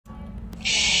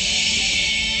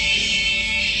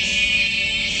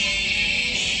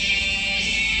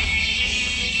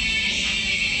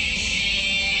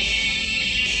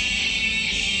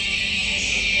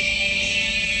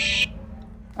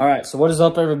Alright, so what is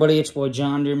up, everybody? It's your boy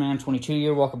John Deere Man 22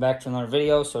 here. Welcome back to another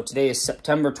video. So today is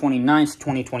September 29th,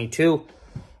 2022.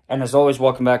 And as always,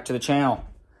 welcome back to the channel.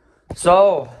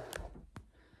 So,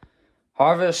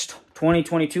 Harvest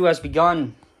 2022 has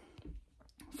begun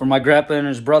for my grandpa and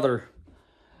his brother.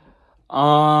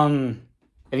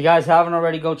 If you guys haven't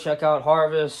already, go check out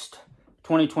Harvest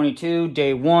 2022,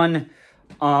 day 1.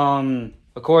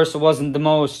 Of course, it wasn't the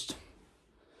most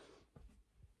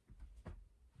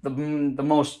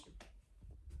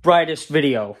brightest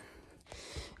video.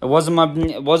 It wasn't my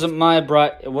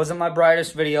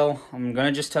brightest video. I'm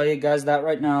gonna just tell you guys that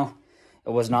right now. It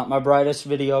was not my brightest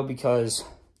video because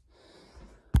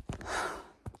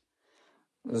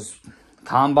the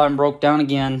combine broke down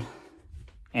again,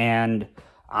 and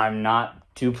I'm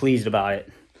not too pleased about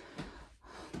it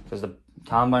because the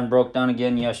combine broke down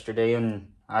again yesterday,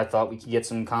 and I thought we could get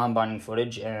some combining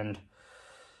footage, and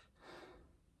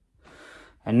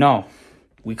no,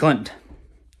 we couldn't.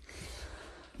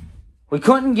 We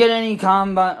couldn't get any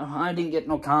combine. I didn't get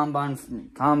no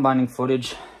combining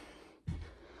footage.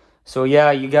 So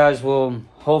yeah, you guys will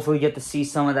hopefully get to see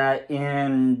some of that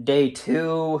in day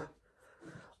 2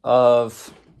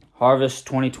 of Harvest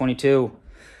 2022.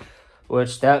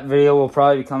 Which that video will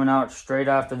probably be coming out straight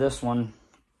after this one.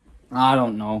 I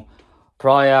don't know.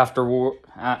 Probably after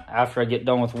I get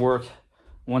done with work.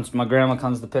 Once my grandma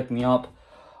comes to pick me up,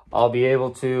 I'll be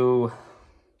able to,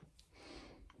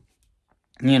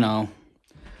 you know,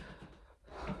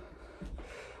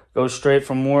 go straight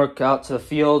from work out to the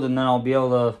field, and then I'll be able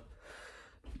to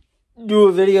do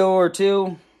a video or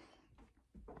two.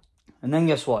 And then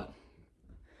guess what?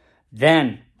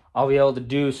 Then I'll be able to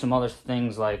do some other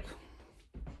things like,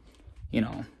 you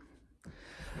know,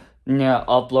 yeah,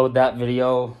 upload that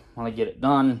video when I get it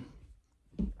done.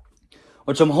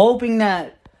 Which I'm hoping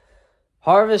that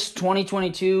Harvest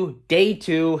 2022, day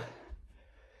 2,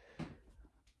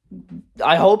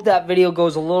 I hope that video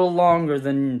goes a little longer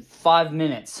than 5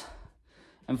 minutes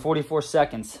and 44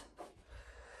 seconds.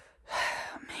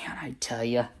 Man, I tell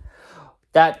you,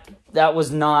 that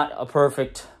was not a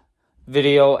perfect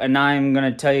video, and I'm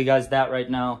going to tell you guys that right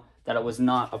now, that it was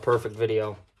not a perfect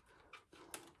video.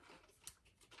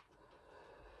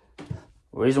 The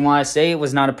reason why I say it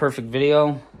was not a perfect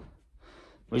video,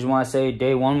 the reason why I say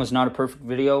day 1 was not a perfect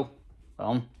video,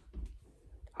 well,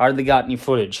 hardly got any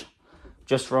footage.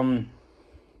 Just from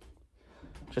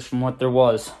what there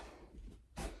was.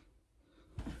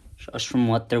 Just from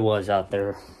what there was out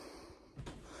there.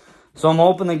 So I'm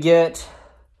hoping to get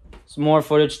some more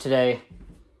footage today.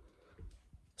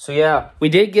 So yeah, we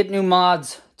did get new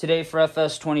mods today for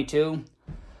FS22.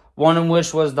 One of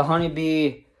which was the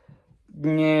honeybee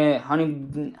beanhead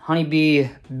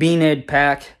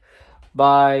pack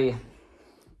by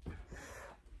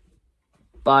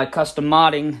Custom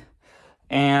Modding.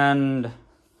 And of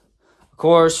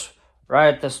course,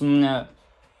 right at the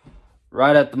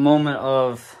moment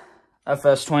of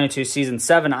FS22 Season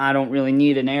 7, I don't really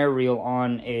need an air reel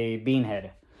on a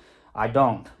beanhead. I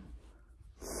don't.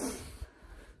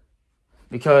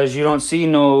 Because you don't see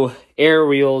no air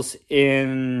reels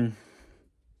in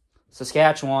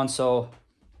Saskatchewan, so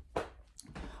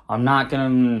I'm not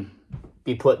going to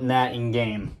be putting that in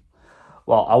game.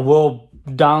 Well, I will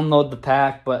download the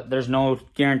pack, but there's no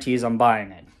guarantees I'm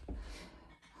buying it.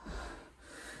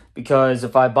 Because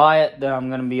if I buy it, then I'm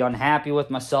going to be unhappy with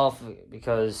myself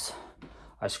because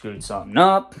I screwed something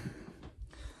up.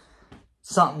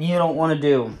 Something you don't want to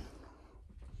do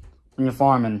when you're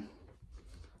farming.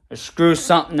 Just screw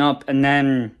something up, and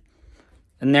then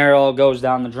there it all goes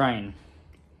down the drain.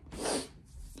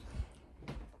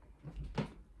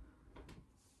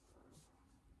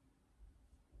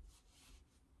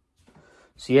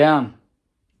 So yeah.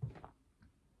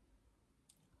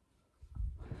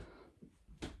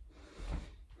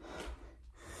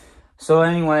 So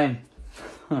anyway,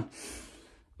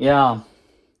 yeah.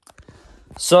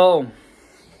 So,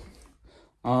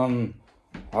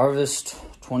 Harvest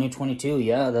 2022,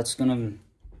 yeah, there's gonna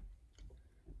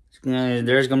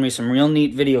be some real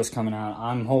neat videos coming out,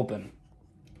 I'm hoping.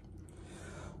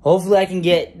 Hopefully I can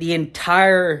get the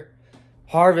entire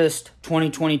Harvest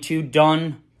 2022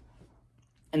 done,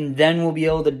 and then we'll be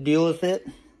able to deal with it.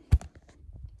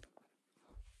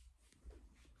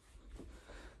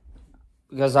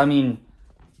 Because, I mean,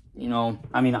 you know,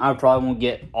 I probably won't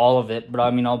get all of it, but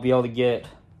I mean, I'll be able to get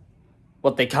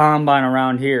what they combine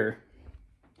around here.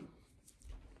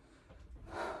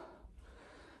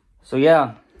 So,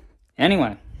 yeah.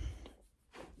 Anyway.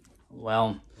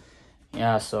 Well,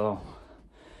 yeah, so.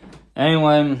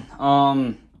 Anyway,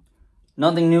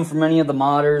 nothing new from any of the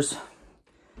modders.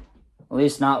 At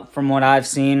least not from what I've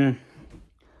seen.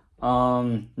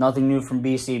 Nothing new from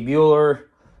BC Bueller.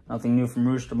 Nothing new from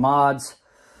Rooster Mods.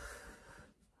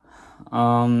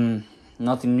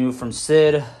 Nothing new from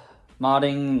Sid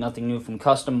Modding. Nothing new from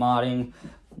Custom Modding.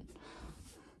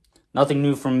 Nothing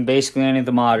new from basically any of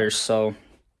the modders. So,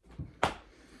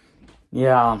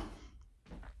 yeah.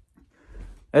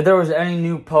 If there was any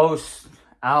new posts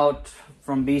out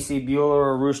from BC Bueller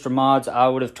or Rooster Mods, I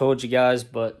would have told you guys,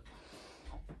 but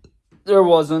there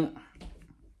wasn't.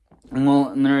 Well,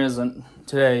 and there isn't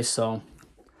today, so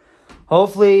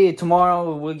hopefully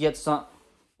tomorrow we'll get some.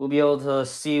 We'll be able to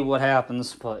see what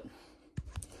happens, but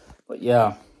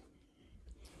yeah.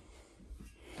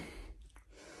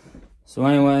 So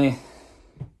anyway,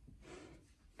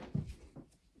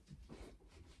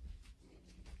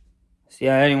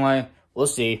 we'll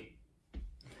see.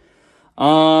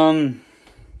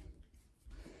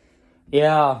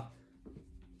 Yeah,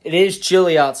 it is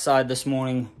chilly outside this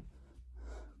morning.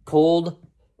 Cold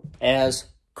as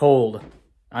cold.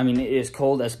 I mean, it is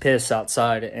cold as piss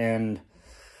outside, and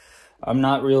I'm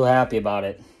not real happy about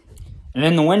it. And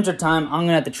in the wintertime, I'm going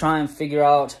to have to try and figure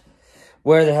out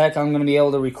where the heck I'm going to be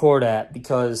able to record at,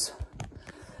 because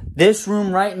this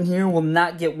room right in here will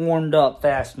not get warmed up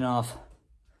fast enough.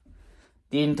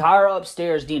 The entire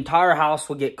upstairs, the entire house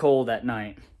will get cold at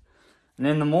night. And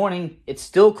in the morning, it's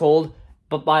still cold,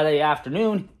 but by the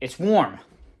afternoon, it's warm.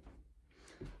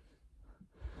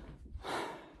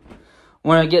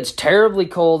 When it gets terribly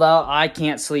cold out, I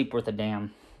can't sleep worth a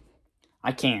damn.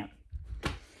 I can't.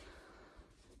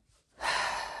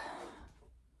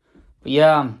 But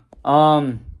yeah,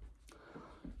 let's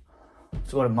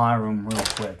go to my room real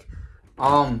quick.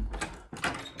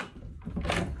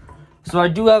 So I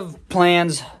do have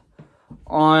plans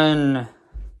on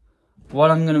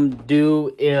what I'm gonna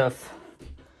do if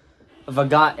I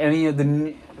got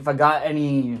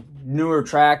any newer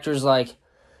tractors, like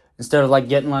instead of like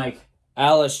getting like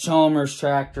Alice Chalmers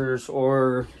tractors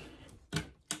or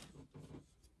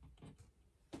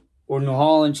New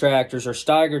Holland tractors or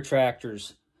Steiger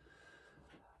tractors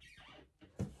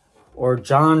or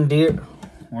John Deere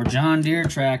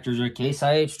tractors or Case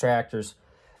IH tractors.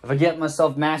 If I get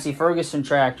myself Massey Ferguson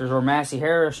tractors or Massey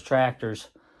Harris tractors,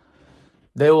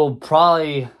 they will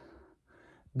probably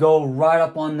go right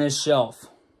up on this shelf.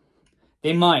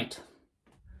 They might.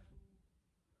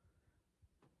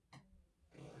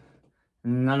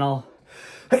 And then I'll...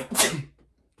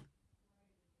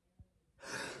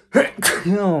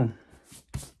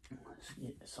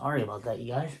 Sorry about that,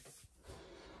 you guys.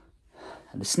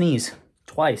 Had to sneeze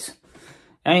twice.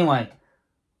 Anyway,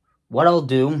 what I'll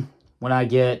do when I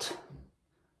get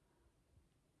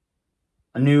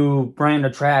a new brand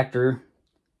of tractor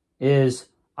is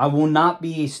I will not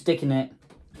be sticking it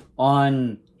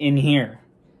in here.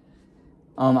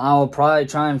 I'll probably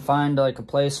try and find like a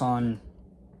place on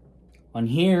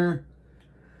here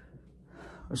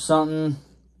or something,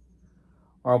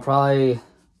 or I'll probably,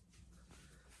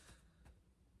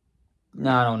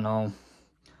 I don't know.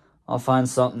 I'll find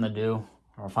something to do,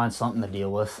 or I'll find something to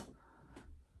deal with.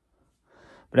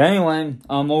 But anyway,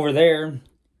 over there,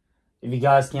 if you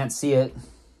guys can't see it,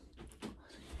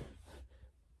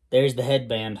 there's the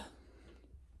headband.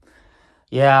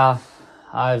 Yeah,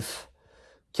 I've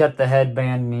kept the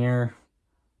headband near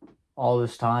all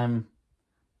this time,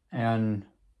 and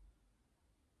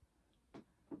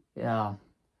yeah,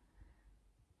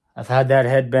 I've had that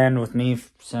headband with me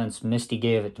since Misty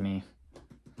gave it to me.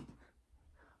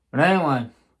 But anyway,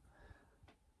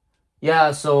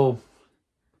 yeah, so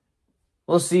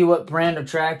we'll see what brand of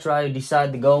tractor I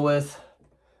decide to go with.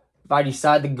 If I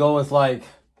decide to go with like,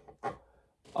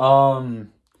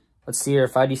 let's see here.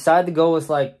 If I decide to go with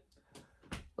like,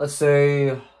 let's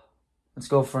say, let's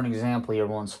go for an example here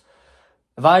once.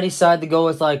 If I decide to go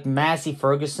with like Massey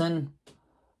Ferguson,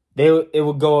 it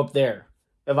would go up there.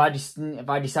 If I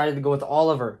decided to go with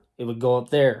Oliver, it would go up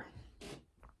there.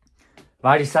 If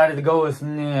I decided to go with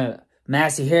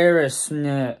Massey Harris,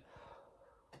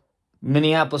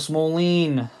 Minneapolis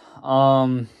Moline,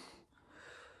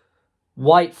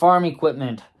 White Farm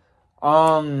Equipment,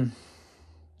 I'll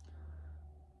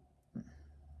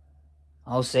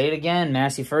say it again,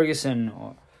 Massey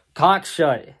Ferguson,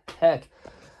 Cockshut, heck,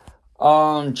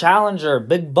 Challenger,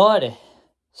 Big Bud,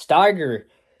 Steiger,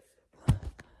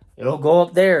 it'll go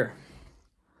up there.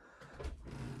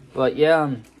 But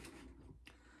yeah,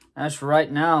 as for right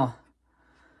now,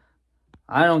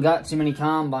 I don't got too many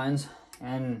combines,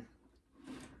 and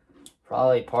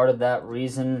probably part of that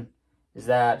reason is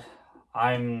that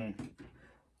I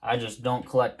just don't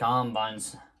collect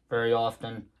combines very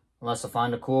often unless I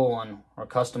find a cool one or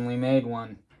customly made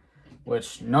one,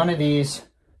 which none of these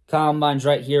combines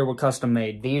right here were custom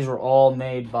made. These were all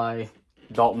made by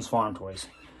Dalton's Farm Toys.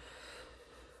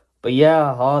 But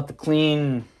yeah, I'll have to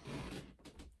clean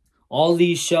all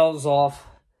these shelves off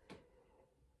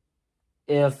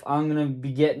if I'm going to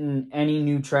be getting any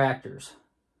new tractors.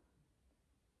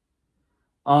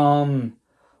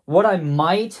 What I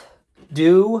might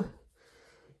do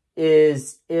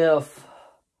is if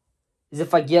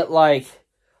I get like,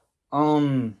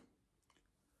 you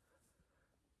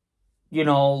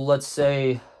know, let's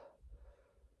say,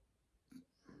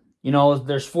 you know,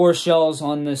 there's 4 shelves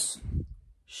on this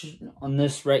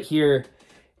right here,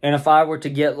 and if I were to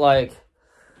get like,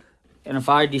 and if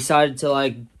I decided to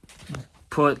like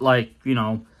put like, you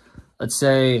know, let's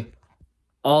say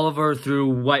Oliver through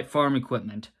White Farm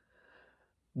Equipment,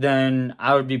 then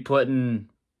I would be putting,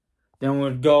 then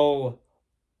would go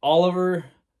Oliver,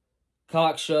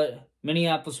 Cockshut,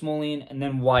 Minneapolis Moline, and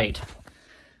then White.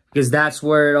 Because that's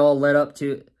where it all led up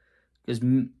to. Because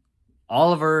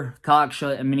Oliver,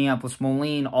 Cockshut, and Minneapolis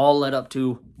Moline all led up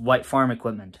to White Farm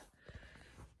Equipment.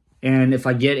 And if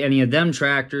I get any of them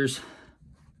tractors,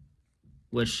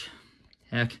 which,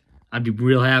 heck, I'd be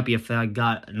real happy if I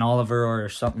got an Oliver or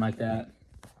something like that.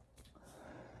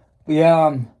 But yeah,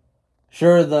 I'm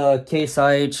sure the Case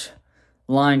IH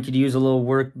line could use a little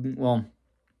work. Well,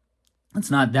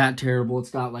 it's not that terrible.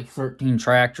 It's got like 13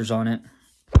 tractors on it.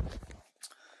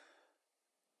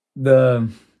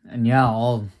 And yeah,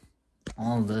 all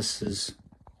of this is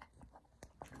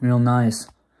real nice.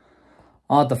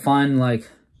 I'll have to find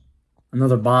like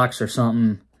another box or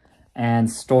something and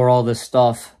store all this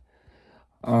stuff.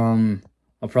 I'll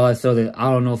probably throw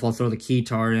I don't know if I'll throw the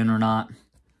keytar in or not.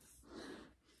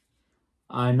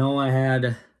 I know I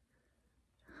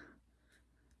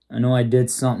did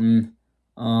something.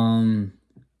 I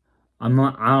don't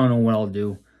know what I'll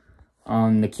do.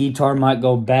 The keytar might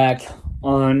go back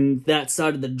on that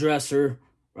side of the dresser,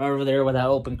 right over there where that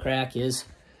open crack is.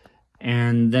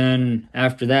 And then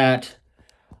after that,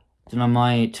 then I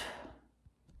might,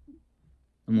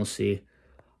 and we'll see.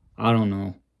 I don't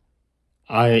know.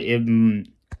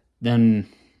 Then,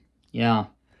 yeah.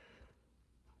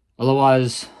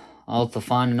 Otherwise, I'll have to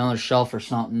find another shelf or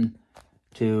something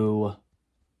to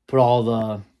put all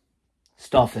the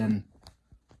stuff in.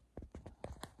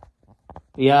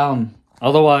 Yeah,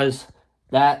 otherwise,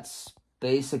 that's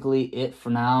basically it for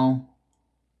now.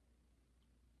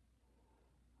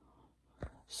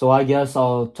 So I guess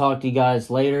I'll talk to you guys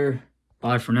later.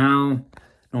 Bye for now.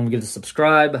 Don't forget to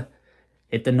subscribe.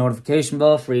 Hit the notification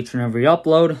bell for each and every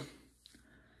upload.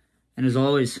 And as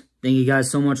always, thank you guys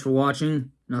so much for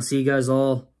watching. And I'll see you guys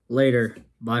all later.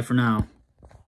 Bye for now.